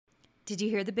Did you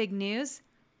hear the big news?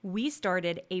 We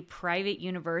started a private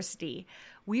university.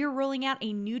 We are rolling out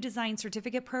a new design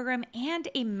certificate program and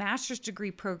a master's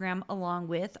degree program along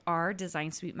with our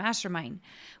Design Suite Mastermind.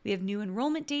 We have new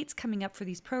enrollment dates coming up for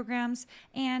these programs.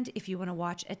 And if you want to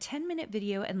watch a 10-minute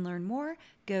video and learn more,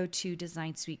 go to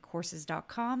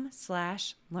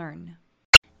designsuitecourses.com/learn.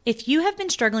 If you have been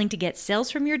struggling to get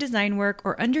sales from your design work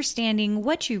or understanding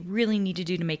what you really need to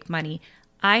do to make money,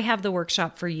 I have the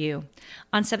workshop for you.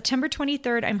 On September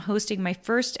 23rd, I'm hosting my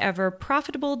first ever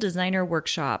Profitable Designer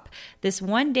Workshop. This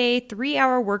one-day,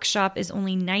 3-hour workshop is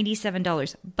only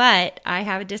 $97, but I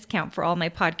have a discount for all my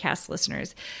podcast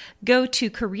listeners. Go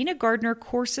to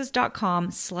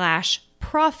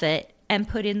karinagardnercourses.com/profit and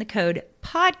put in the code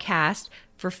podcast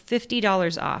for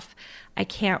 $50 off. I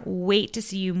can't wait to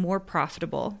see you more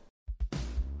profitable.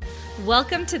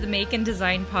 Welcome to the Make and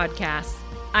Design Podcast.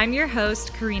 I'm your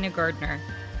host, Karina Gardner.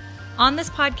 On this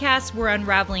podcast, we're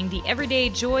unraveling the everyday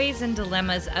joys and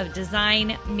dilemmas of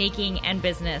design, making, and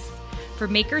business. For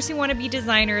makers who want to be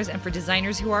designers and for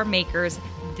designers who are makers,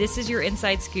 this is your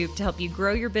inside scoop to help you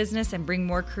grow your business and bring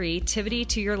more creativity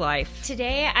to your life.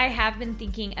 Today, I have been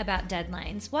thinking about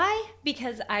deadlines. Why?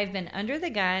 Because I've been under the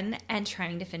gun and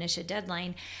trying to finish a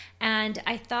deadline. And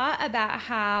I thought about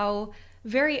how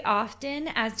very often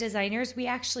as designers, we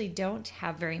actually don't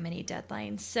have very many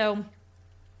deadlines. So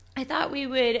I thought we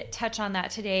would touch on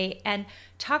that today and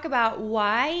talk about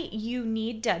why you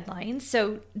need deadlines.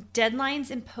 So deadlines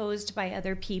imposed by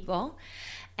other people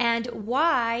and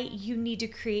why you need to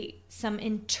create some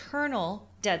internal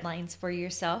deadlines for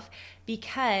yourself,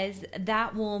 because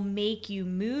that will make you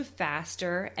move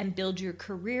faster and build your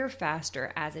career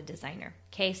faster as a designer.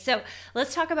 Okay, so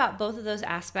let's talk about both of those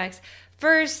aspects.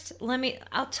 First,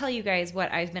 I'll tell you guys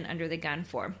what I've been under the gun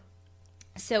for.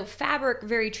 So fabric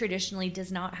very traditionally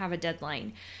does not have a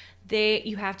deadline.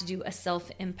 You have to do a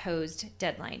self-imposed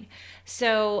deadline.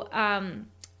 So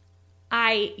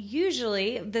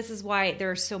this is why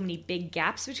there are so many big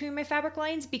gaps between my fabric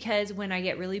lines, because when I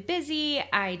get really busy,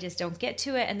 I just don't get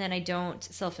to it, and then I don't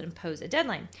self-impose a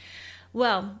deadline.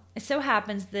 Well, it so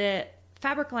happens the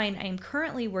fabric line I am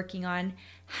currently working on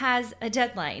has a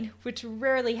deadline, which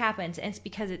rarely happens, and it's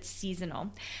because it's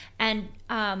seasonal. And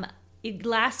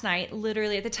last night,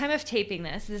 literally at the time of taping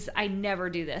this I never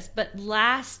do this, but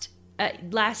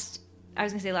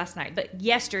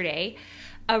yesterday,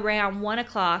 around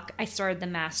 1:00, I started the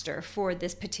master for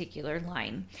this particular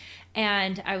line.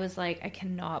 And I was like, I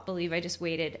cannot believe I just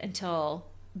waited until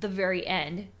the very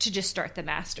end to just start the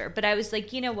master. But I was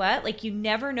like, you know what? Like, you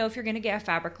never know if you're going to get a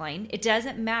fabric line. It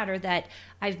doesn't matter that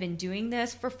I've been doing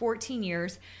this for 14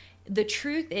 years. The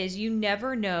truth is, you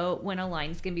never know when a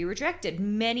line is going to be rejected.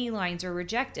 Many lines are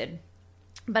rejected.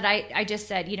 But I just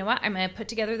said, you know what? I'm going to put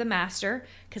together the master,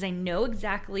 because I know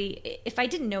exactly, if I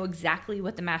didn't know exactly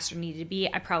what the master needed to be,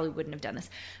 I probably wouldn't have done this.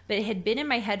 But it had been in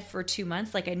my head for 2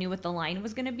 months, like I knew what the line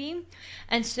was going to be.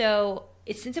 And so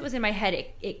since it was in my head,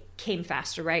 it came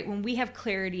faster, right? When we have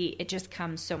clarity, it just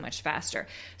comes so much faster.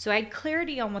 So I had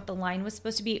clarity on what the line was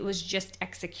supposed to be. It was just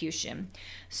execution.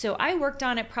 So I worked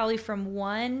on it probably from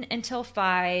 1 until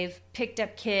 5, picked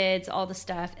up kids, all the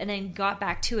stuff, and then got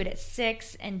back to it at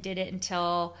 6 and did it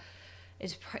until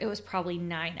it was probably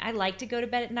 9. I like to go to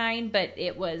bed at 9, but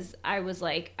I was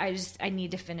like, I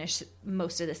need to finish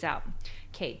most of this out.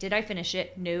 Okay, did I finish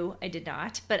it? No, I did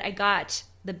not. But I got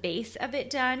the base of it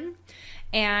done.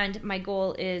 And my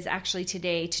goal is actually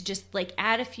today to just like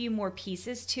add a few more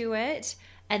pieces to it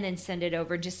and then send it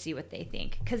over and just see what they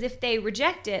think. Because if they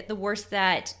reject it, the worst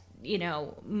that,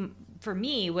 for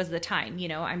me was the time.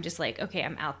 I'm just like, okay,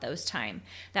 I'm out that time.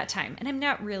 And I'm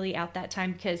not really out that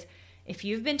time, because if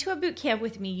you've been to a boot camp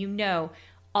with me,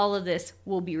 all of this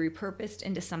will be repurposed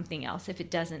into something else if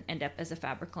it doesn't end up as a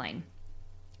fabric line.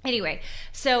 Anyway,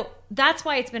 so that's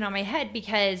why it's been on my head,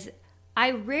 because I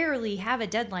rarely have a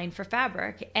deadline for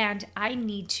fabric, and I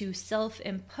need to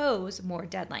self-impose more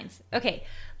deadlines. Okay,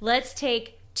 let's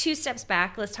take 2 steps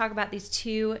back. Let's talk about these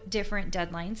 2 different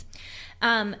deadlines.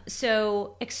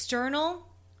 So external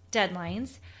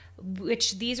deadlines,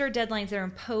 which these are deadlines that are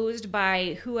imposed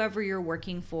by whoever you're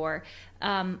working for.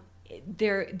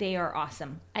 They are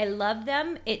awesome. I love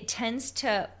them. It tends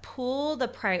to pull the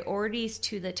priorities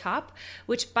to the top,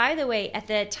 which, by the way, at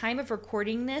the time of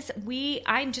recording this,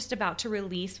 I'm just about to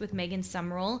release with Megan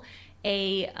Summerall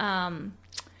a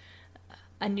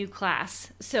new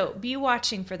class. So be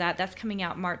watching for that. That's coming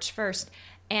out March 1st.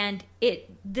 And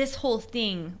this whole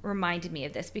thing reminded me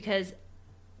of this, because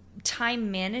time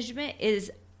management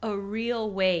is a real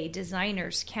way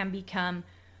designers can become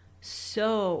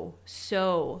so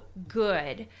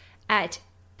good at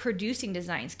producing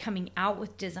designs, coming out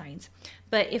with designs.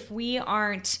 But if we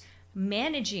aren't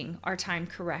managing our time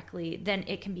correctly, then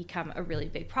it can become a really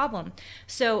big problem.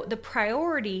 So the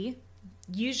priority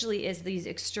usually is these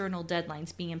external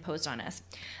deadlines being imposed on us.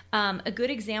 A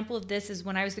good example of this is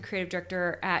when I was the creative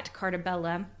director at Carta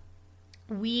Bella.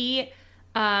 We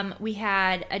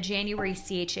had a January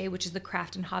CHA, which is the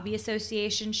Craft and Hobby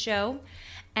Association show,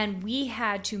 and we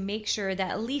had to make sure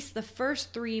that at least the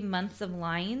first 3 months of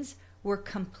lines were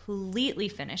completely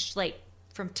finished, like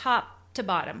from top to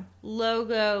bottom,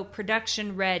 logo,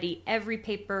 production ready, every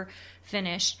paper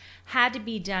finished, had to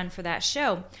be done for that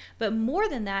show. But more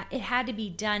than that, it had to be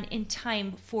done in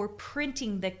time for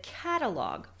printing the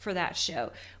catalog for that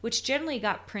show, which generally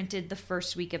got printed the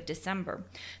first week of December.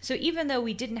 So even though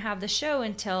we didn't have the show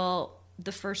until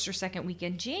the first or second week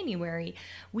in January,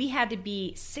 we had to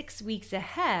be 6 weeks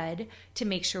ahead to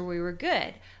make sure we were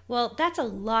good. Well, that's a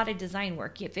lot of design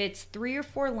work. If it's 3 or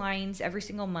 4 lines every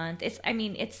single month,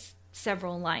 it's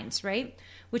several lines, right?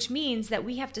 Which means that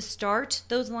we have to start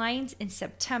those lines in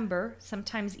September,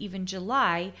 sometimes even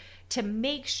July, to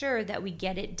make sure that we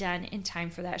get it done in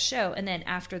time for that show. And then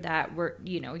after that,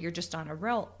 you're just on a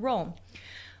roll.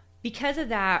 Because of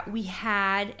that, we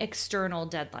had external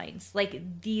deadlines.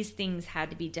 Like these things had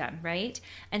to be done, right?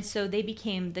 And so they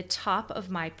became the top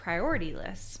of my priority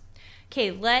list.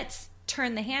 Okay, let's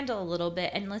turn the handle a little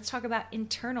bit and let's talk about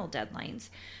internal deadlines.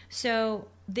 So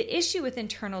the issue with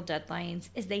internal deadlines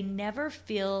is they never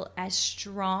feel as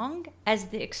strong as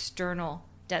the external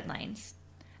deadlines.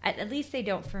 At least they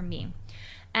don't for me.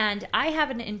 And I have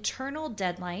an internal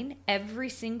deadline every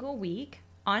single week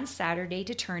on Saturday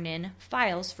to turn in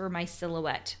files for my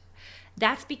silhouette.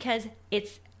 That's because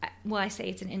I say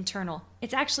it's an internal.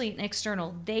 It's actually an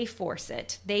external. They force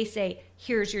it. They say,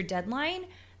 here's your deadline.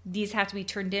 These have to be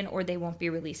turned in or they won't be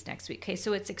released next week. Okay,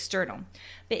 so it's external.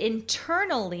 But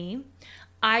internally,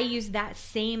 I use that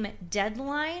same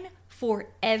deadline for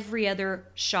every other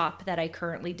shop that I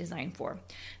currently design for.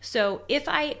 So if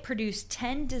I produce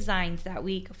 10 designs that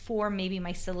week for maybe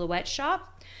my silhouette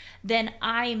shop, then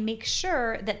I make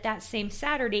sure that that same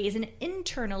Saturday is an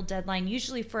internal deadline,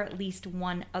 usually for at least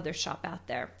one other shop out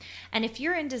there. And if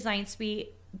you're in Design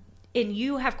Suite and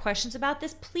you have questions about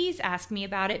this, please ask me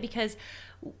about it, because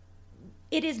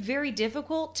it is very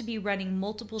difficult to be running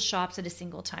multiple shops at a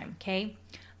single time, okay?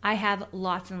 I have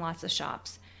lots and lots of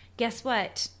shops. Guess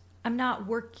what? I'm not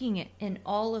working in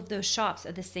all of those shops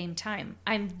at the same time.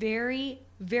 I'm very,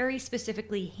 very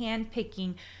specifically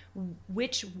handpicking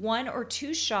which 1 or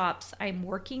 2 shops I'm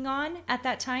working on at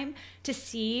that time to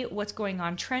see what's going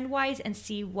on trend-wise and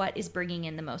see what is bringing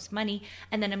in the most money.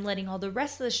 And then I'm letting all the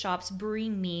rest of the shops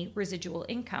bring me residual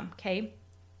income, okay?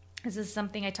 This is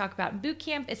something I talk about in boot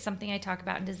camp. It's something I talk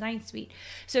about in Design Suite.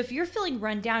 So if you're feeling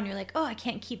run down, you're like, oh, I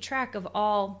can't keep track of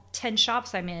all 10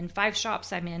 shops I'm in, 5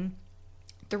 shops I'm in,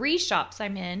 3 shops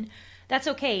I'm in, that's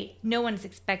okay. No one's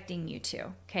expecting you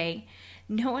to, okay?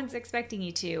 No one's expecting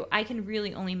you to. I can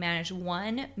really only manage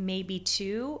 1, maybe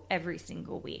 2 every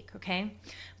single week, okay?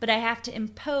 But I have to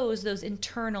impose those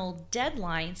internal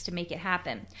deadlines to make it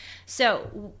happen.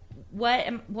 So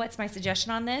what's my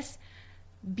suggestion on this?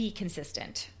 Be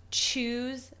consistent.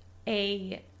 Choose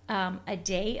a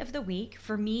day of the week.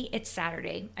 For me, it's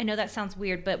Saturday. I know that sounds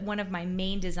weird, but one of my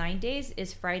main design days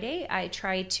is Friday. I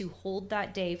try to hold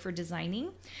that day for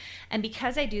designing. And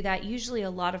because I do that, usually a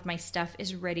lot of my stuff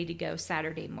is ready to go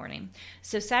Saturday morning.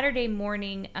 So Saturday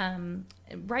morning,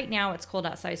 right now it's cold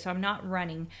outside, so I'm not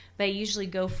running, but I usually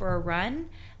go for a run.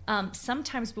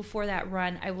 Sometimes before that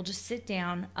run, I will just sit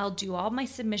down. I'll do all my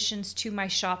submissions to my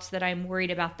shops that I'm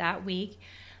worried about that week.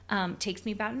 Takes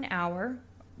me about an hour,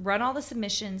 run all the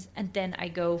submissions, and then I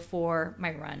go for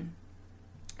my run.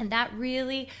 And that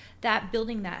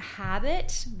building that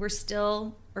habit, we're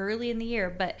still early in the year,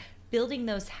 but building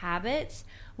those habits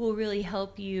will really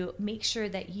help you make sure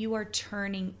that you are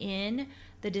turning in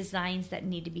the designs that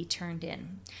need to be turned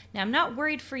in. Now, I'm not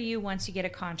worried for you once you get a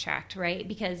contract, right?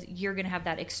 Because you're going to have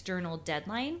that external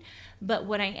deadline. But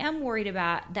what I am worried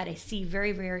about that I see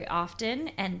very, very often,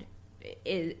 and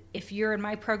if you're in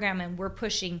my program and we're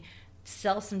pushing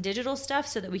sell some digital stuff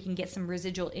so that we can get some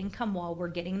residual income while we're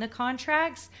getting the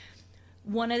contracts,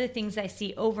 one of the things I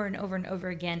see over and over and over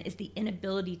again is the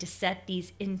inability to set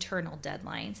these internal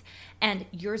deadlines. And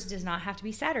yours does not have to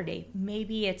be Saturday.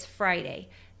 Maybe it's Friday.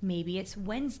 Maybe it's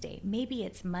Wednesday. Maybe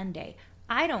it's Monday.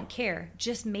 I don't care.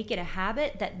 Just make it a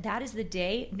habit that is the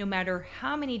day, no matter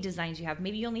how many designs you have.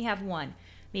 Maybe you only have 1.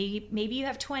 Maybe you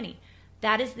have 20.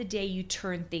 That is the day you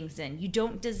turn things in. You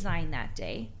don't design that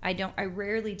day. I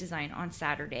rarely design on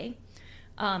Saturday.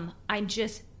 I'm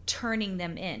just turning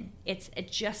them in. It's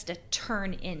just a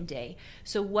turn in day.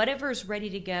 So whatever's ready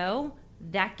to go,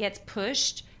 that gets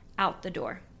pushed out the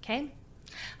door, okay?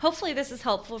 Hopefully this is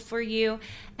helpful for you.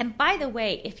 And by the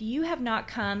way, if you have not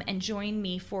come and joined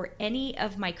me for any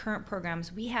of my current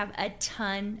programs, we have a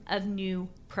ton of new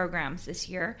programs this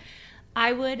year.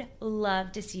 I would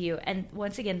love to see you. And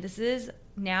once again, this is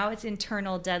now it's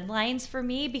internal deadlines for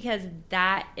me because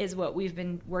that is what we've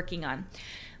been working on.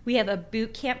 We have a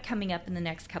boot camp coming up in the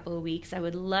next couple of weeks. I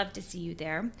would love to see you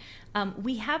there.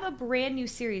 We have a brand new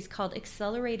series called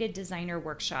Accelerated Designer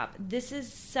Workshop. This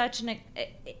is such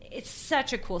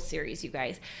a cool series, you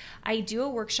guys. I do a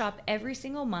workshop every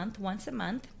single month, once a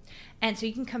month. And so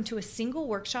you can come to a single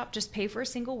workshop, just pay for a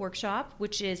single workshop,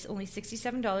 which is only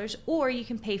 $67, or you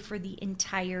can pay for the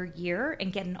entire year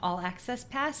and get an all access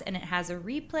pass, and it has a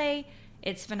replay.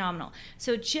 It's phenomenal.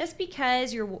 So just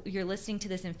because you're listening to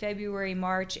this in February,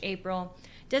 March, April,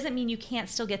 doesn't mean you can't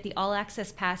still get the all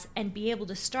access pass and be able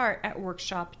to start at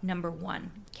workshop number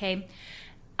 1. Okay.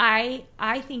 I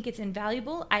think it's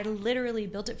invaluable. I literally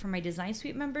built it for my Design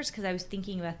Suite members because I was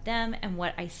thinking about them and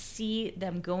what I see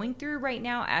them going through right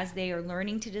now as they are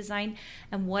learning to design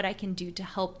and what I can do to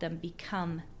help them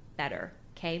become better.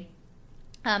 Okay.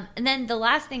 And then the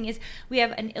last thing is we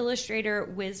have an Illustrator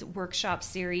Whiz workshop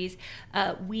series.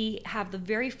 We have the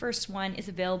very first one is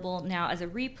available now as a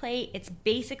replay. It's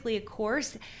basically a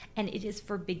course and it is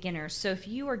for beginners. So if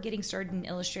you are getting started in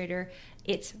Illustrator,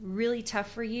 it's really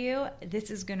tough for you.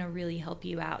 This is going to really help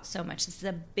you out so much. This is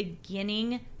a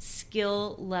beginning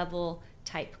skill level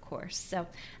type course. So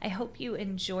I hope you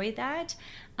enjoy that.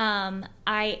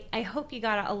 I hope you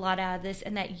got a lot out of this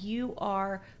and that you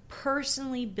are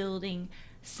personally building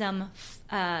some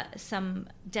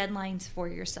deadlines for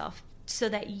yourself so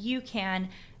that you can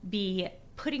be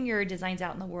putting your designs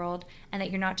out in the world and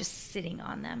that you're not just sitting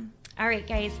on them. All right,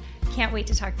 guys, can't wait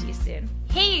to talk to you soon.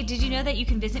 Hey, did you know that you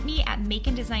can visit me at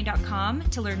makeanddesign.com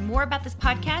to learn more about this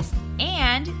podcast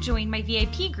and join my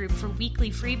VIP group for weekly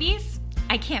freebies?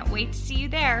 I can't wait to see you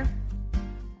there.